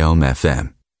 IOM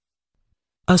FM.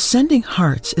 Ascending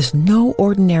Hearts is no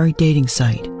ordinary dating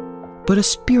site, but a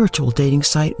spiritual dating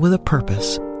site with a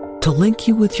purpose, to link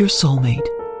you with your soulmate.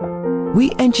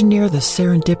 We engineer the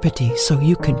serendipity so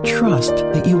you can trust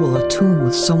that you will attune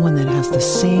with someone that has the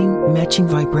same matching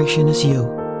vibration as you.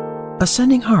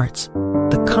 Ascending Hearts,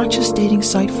 the conscious dating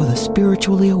site for the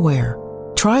spiritually aware.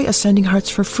 Try Ascending Hearts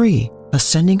for free.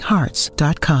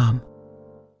 AscendingHearts.com.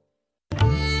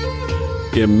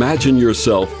 Imagine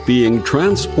yourself being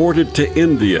transported to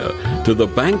India, to the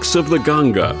banks of the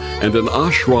Ganga and an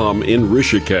ashram in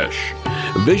Rishikesh.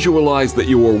 Visualize that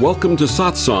you are welcome to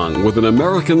satsang with an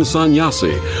American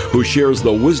sannyasi who shares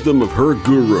the wisdom of her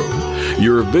guru.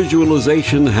 Your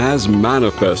visualization has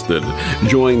manifested.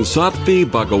 Join Sattvi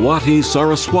Bhagawati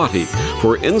Saraswati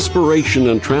for inspiration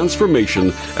and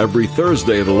transformation every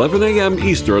Thursday at 11 a.m.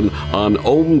 Eastern on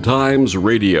OMTimes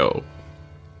Radio.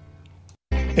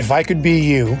 If I could be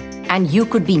you, and you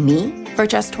could be me, for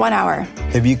just 1 hour.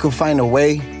 If you could find a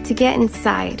way to get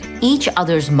inside each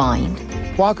other's mind.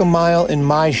 Walk a mile in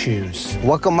my shoes.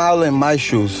 Walk a mile in my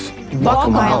shoes. Walk a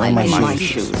mile in my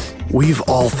shoes. We've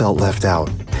all felt left out.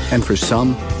 And for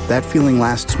some, that feeling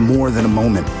lasts more than a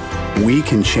moment. We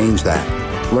can change that.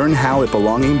 Learn how at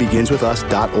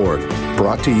belongingbeginswithus.org.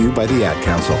 Brought to you by the Ad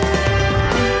Council.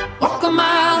 Walk a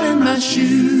mile in my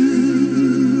shoes.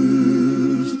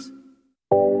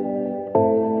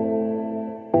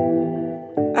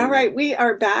 All right, we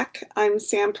are back. I'm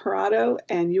Sam Parrotto,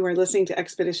 and you are listening to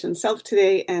Expedition Self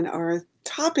today, and our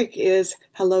topic is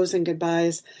hellos and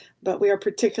goodbyes, but we are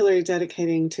particularly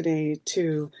dedicating today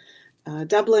to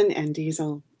Dublin and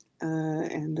Diesel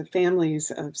and the families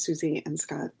of Susie and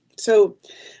Scott. So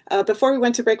before we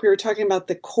went to break, we were talking about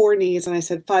the core needs, and I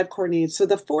said 5 core needs. So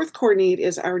the 4th core need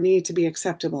is our need to be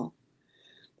acceptable,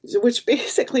 which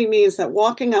basically means that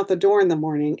walking out the door in the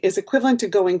morning is equivalent to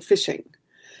going fishing.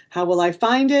 How will I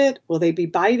find it? Will they be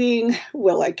biting?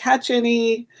 Will I catch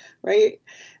any? Right?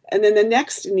 And then the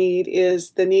next need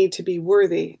is the need to be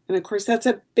worthy. And of course, that's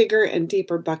a bigger and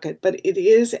deeper bucket, but it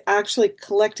is actually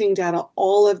collecting data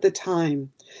all of the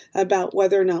time about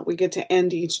whether or not we get to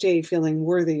end each day feeling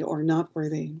worthy or not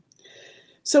worthy.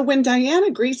 So when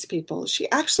Diana greets people, she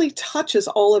actually touches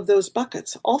all of those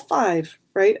buckets, all 5,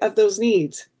 right, of those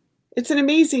needs. It's an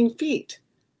amazing feat.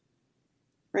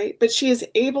 Right? But she is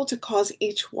able to cause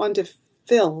each one to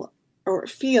fill or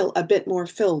feel a bit more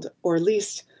filled or at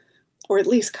least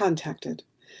contacted.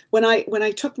 When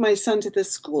I took my son to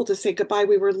this school to say goodbye,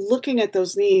 we were looking at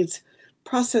those needs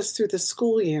processed through the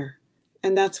school year.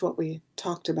 And that's what we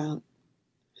talked about.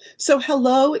 So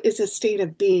hello is a state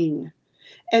of being,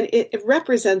 and it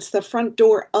represents the front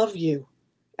door of you.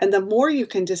 And the more you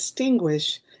can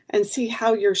distinguish and see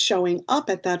how you're showing up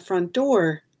at that front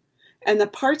door and the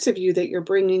parts of you that you're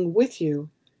bringing with you,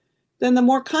 then the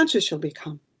more conscious you'll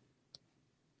become.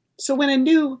 So when a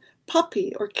new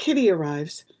puppy or kitty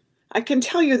arrives, I can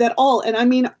tell you that all, and I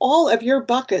mean all of your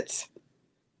buckets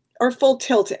are full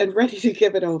tilt and ready to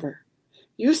give it over.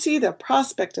 You see the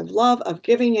prospect of love, of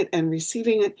giving it and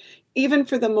receiving it, even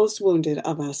for the most wounded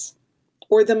of us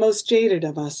or the most jaded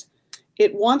of us.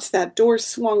 It wants that door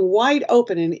swung wide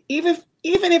open, and even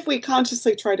if we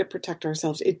consciously try to protect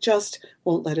ourselves, it just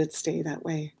won't let it stay that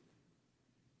way.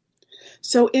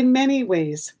 So in many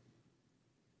ways,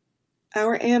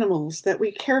 our animals that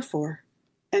we care for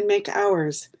and make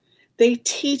ours, they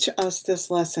teach us this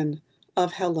lesson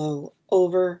of hello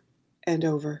over and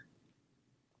over.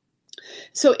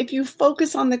 So if you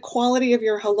focus on the quality of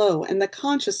your hello and the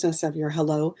consciousness of your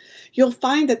hello, you'll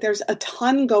find that there's a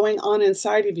ton going on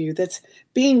inside of you that's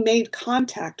being made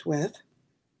contact with.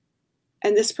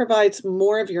 And this provides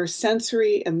more of your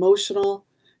sensory, emotional,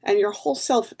 and your whole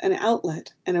self an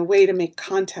outlet and a way to make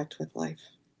contact with life.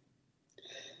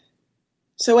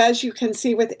 So as you can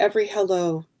see with every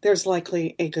hello, there's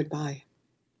likely a goodbye.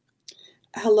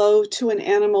 Hello to an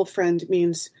animal friend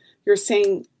means you're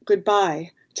saying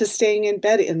goodbye to staying in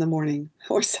bed in the morning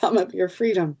or some of your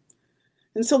freedom.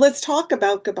 And so let's talk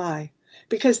about goodbye,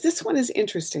 because this one is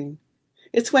interesting.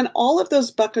 It's when all of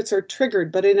those buckets are triggered,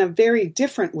 but in a very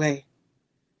different way,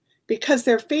 because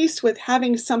they're faced with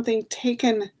having something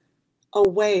taken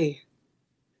away.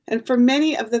 And for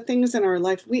many of the things in our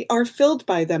life, we are filled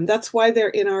by them. That's why they're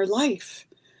in our life.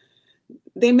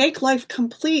 They make life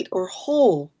complete or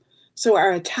whole. So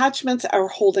our attachments, our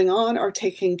holding on, our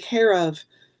taking care of,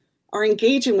 our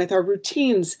engaging with, our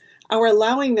routines, our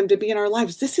allowing them to be in our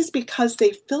lives. This is because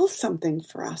they fill something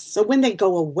for us. So when they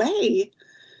go away,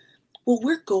 well,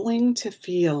 we're going to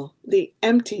feel the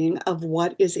emptying of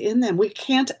what is in them. We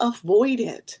can't avoid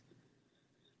it.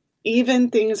 Even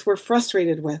things we're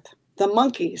frustrated with, the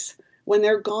monkeys, when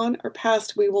they're gone or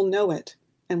past, we will know it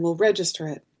and we'll register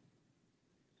it.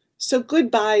 So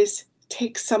goodbyes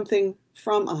take something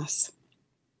from us.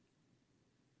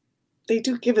 They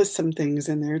do give us some things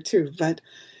in there too, but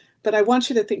I want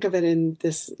you to think of it in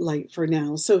this light for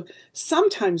now. So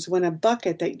sometimes when a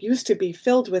bucket that used to be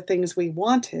filled with things we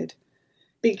wanted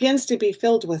begins to be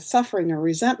filled with suffering or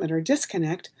resentment or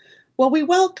disconnect, well, we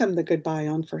welcome the goodbye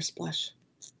on first blush.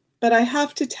 But I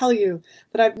have to tell you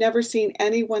that I've never seen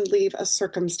anyone leave a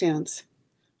circumstance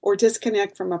or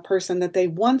disconnect from a person that they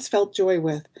once felt joy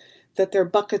with, that their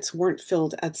buckets weren't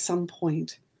filled at some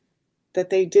point, that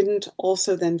they didn't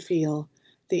also then feel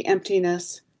the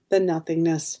emptiness, the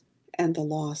nothingness, and the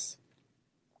loss.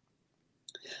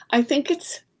 I think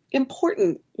it's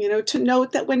important, to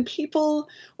note that when people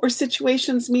or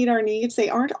situations meet our needs, they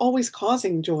aren't always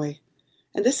causing joy.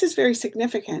 And this is very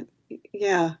significant.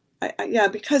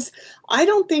 Because I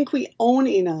don't think we own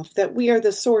enough that we are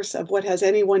the source of what has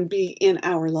anyone be in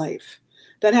our life,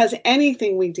 that has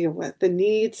anything we deal with, the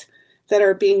needs that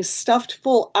are being stuffed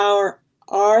full are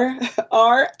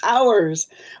ours,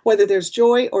 whether there's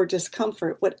joy or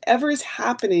discomfort. Whatever is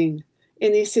happening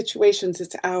in these situations,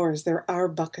 it's ours. They're our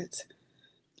buckets.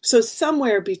 So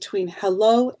somewhere between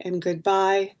hello and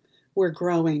goodbye, we're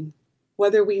growing,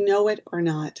 whether we know it or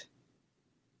not.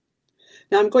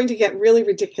 Now I'm going to get really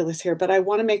ridiculous here, but I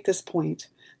want to make this point,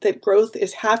 that growth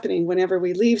is happening whenever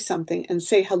we leave something and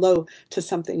say hello to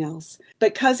something else,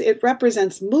 because it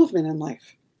represents movement in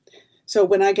life. So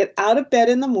when I get out of bed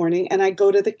in the morning and I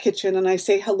go to the kitchen and I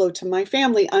say hello to my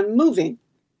family, I'm moving.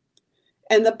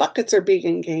 And the buckets are being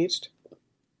engaged.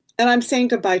 And I'm saying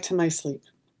goodbye to my sleep.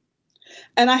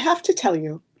 And I have to tell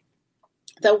you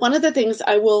that one of the things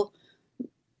I will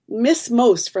miss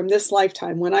most from this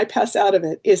lifetime when I pass out of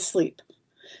it is sleep.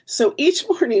 So each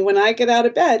morning when I get out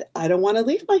of bed, I don't want to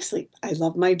leave my sleep. I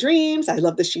love my dreams. I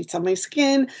love the sheets on my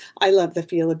skin. I love the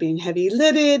feel of being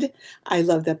heavy-lidded. I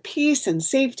love the peace and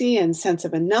safety and sense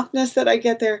of enoughness that I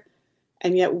get there.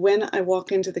 And yet when I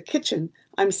walk into the kitchen,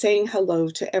 I'm saying hello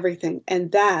to everything.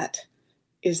 And that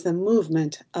is the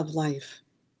movement of life.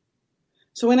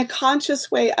 So in a conscious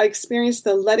way, I experience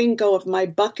the letting go of my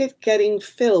bucket getting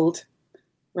filled,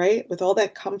 right, with all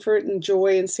that comfort and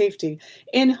joy and safety,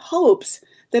 in hopes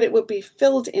that it would be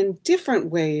filled in different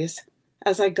ways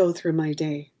as I go through my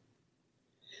day.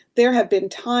 There have been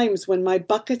times when my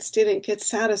buckets didn't get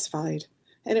satisfied,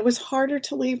 and it was harder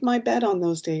to leave my bed on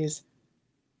those days.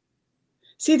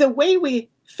 See, the way we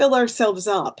fill ourselves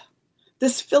up,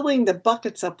 this filling the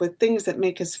buckets up with things that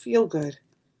make us feel good,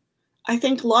 I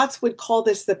think lots would call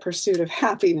this the pursuit of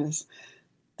happiness.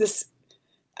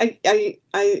 I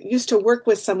used to work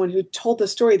with someone who told the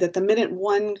story that the minute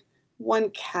one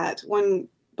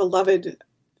beloved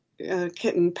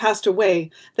kitten passed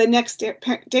away, the next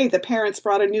day the parents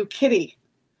brought a new kitty,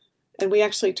 and we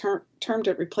actually termed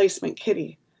it replacement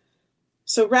kitty.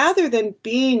 So rather than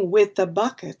being with the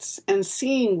buckets and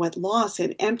seeing what loss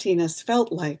and emptiness felt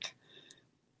like,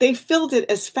 they filled it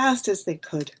as fast as they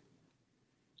could.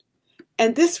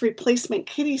 And this replacement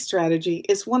kitty strategy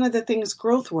is one of the things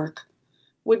growth work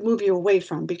would move you away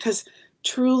from, because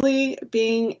truly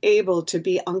being able to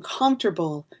be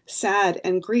uncomfortable, sad,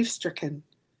 and grief-stricken,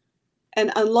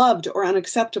 and unloved or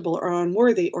unacceptable or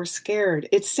unworthy or scared,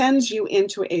 it sends you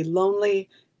into a lonely,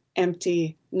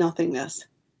 empty nothingness.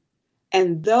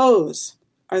 And those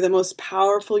are the most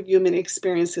powerful human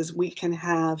experiences we can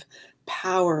have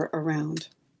power around.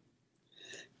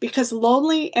 Because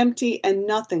lonely, empty, and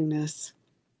nothingness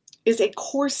is a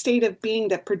core state of being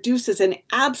that produces an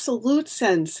absolute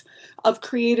sense of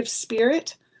creative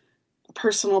spirit,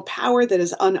 personal power that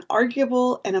is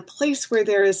unarguable, and a place where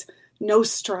there is no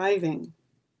striving.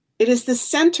 It is the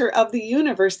center of the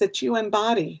universe that you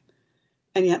embody.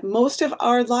 And yet most of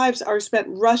our lives are spent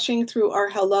rushing through our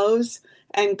hellos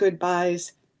and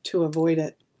goodbyes to avoid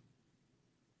it.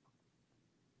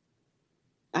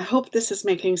 I hope this is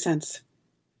making sense.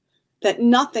 That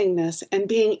nothingness and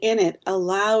being in it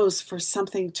allows for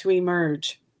something to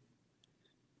emerge.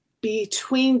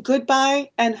 Between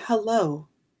goodbye and hello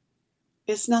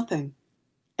is nothing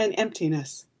and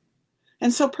emptiness.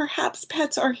 And so perhaps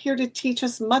pets are here to teach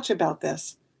us much about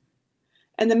this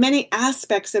and the many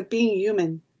aspects of being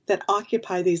human that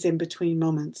occupy these in-between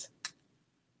moments.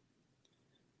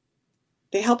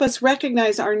 They help us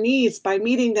recognize our needs by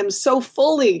meeting them so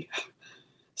fully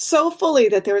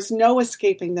that there is no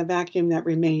escaping the vacuum that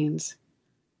remains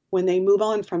when they move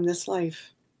on from this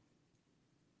life.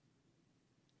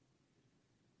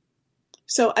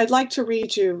 So I'd like to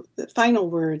read you the final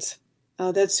words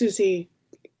that Susie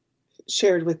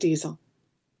shared with Diesel.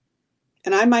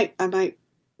 And I might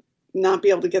not be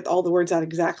able to get all the words out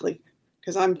exactly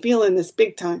because I'm feeling this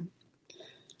big time.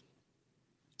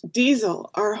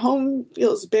 Diesel, our home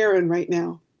feels barren right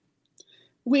now.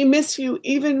 We miss you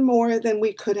even more than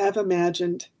we could have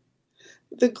imagined.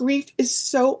 The grief is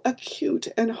so acute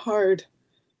and hard.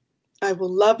 I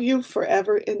will love you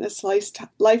forever in this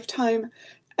lifetime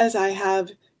as I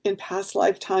have in past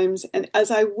lifetimes and as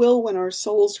I will when our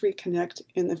souls reconnect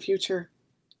in the future.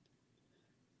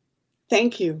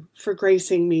 Thank you for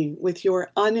gracing me with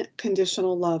your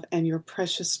unconditional love and your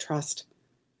precious trust.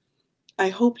 I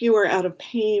hope you are out of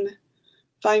pain,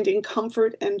 finding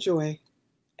comfort and joy,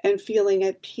 and feeling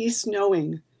at peace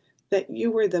knowing that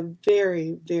you were the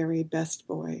very, very best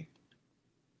boy.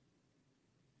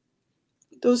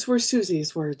 Those were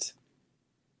Susie's words.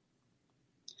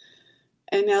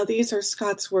 And now these are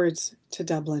Scott's words to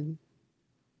Dublin.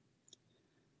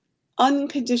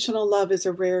 Unconditional love is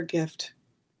a rare gift.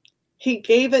 He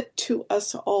gave it to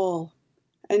us all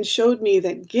and showed me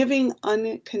that giving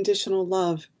unconditional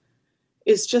love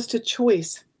is just a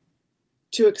choice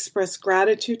to express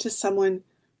gratitude to someone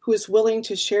who is willing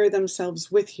to share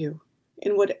themselves with you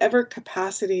in whatever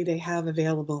capacity they have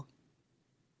available.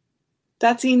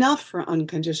 That's enough for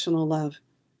unconditional love.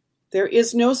 There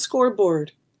is no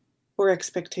scoreboard or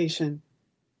expectation.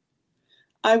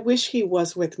 I wish he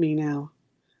was with me now.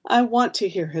 I want to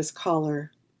hear his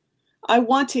caller. I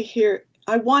want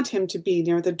him to be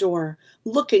near the door,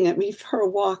 looking at me for a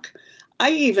walk. I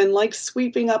even like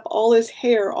sweeping up all his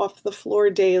hair off the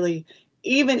floor daily,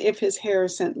 even if his hair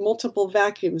sent multiple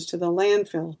vacuums to the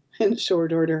landfill in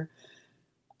short order.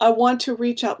 I want to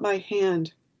reach out my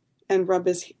hand and rub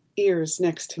his ears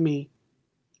next to me.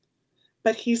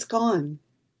 But he's gone.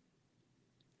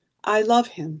 I love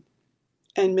him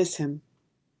and miss him.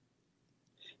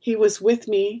 He was with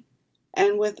me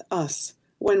and with us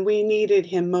when we needed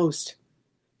him most.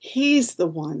 He's the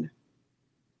one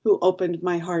who opened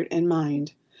my heart and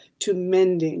mind to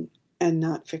mending and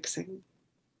not fixing.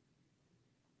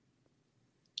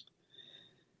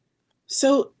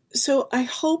 So I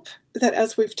hope that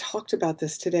as we've talked about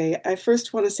this today, I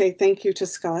first want to say thank you to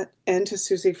Scott and to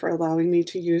Susie for allowing me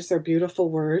to use their beautiful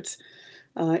words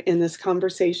in this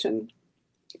conversation.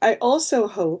 I also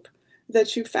hope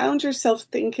that you found yourself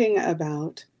thinking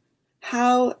about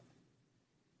how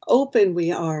open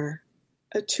we are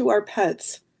to our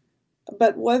pets,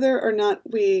 but whether or not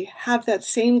we have that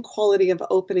same quality of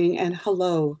opening and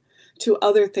hello to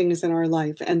other things in our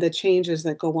life and the changes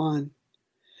that go on.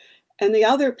 And the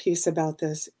other piece about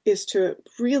this is to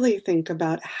really think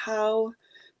about how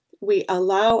we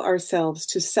allow ourselves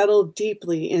to settle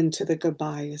deeply into the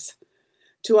goodbyes,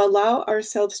 to allow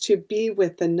ourselves to be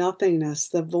with the nothingness,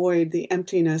 the void, the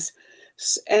emptiness,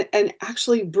 and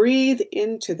actually breathe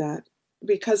into that,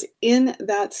 because in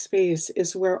that space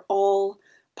is where all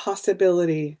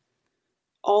possibility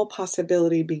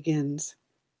begins.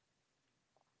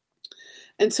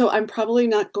 And so I'm probably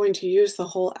not going to use the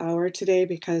whole hour today,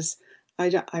 because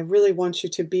I really want you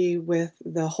to be with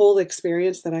the whole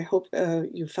experience that I hope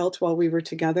you felt while we were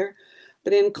together.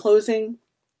 But in closing,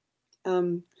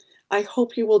 I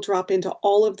hope you will drop into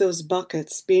all of those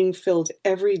buckets being filled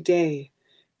every day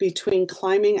between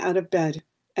climbing out of bed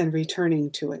and returning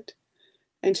to it,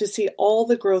 and to see all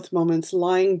the growth moments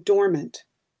lying dormant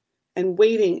and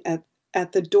waiting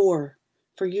at the door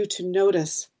for you to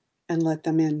notice and let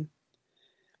them in.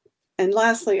 And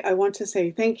lastly, I want to say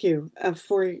thank you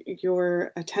for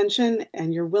your attention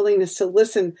and your willingness to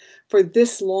listen for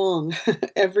this long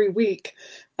every week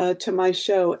to my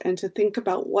show, and to think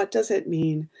about what does it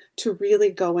mean to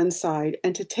really go inside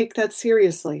and to take that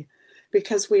seriously,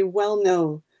 because we well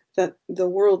know that the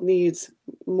world needs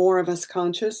more of us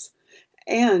conscious,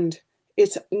 and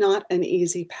it's not an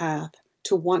easy path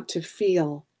to want to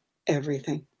feel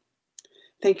everything.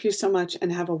 Thank you so much,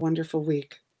 and have a wonderful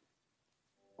week.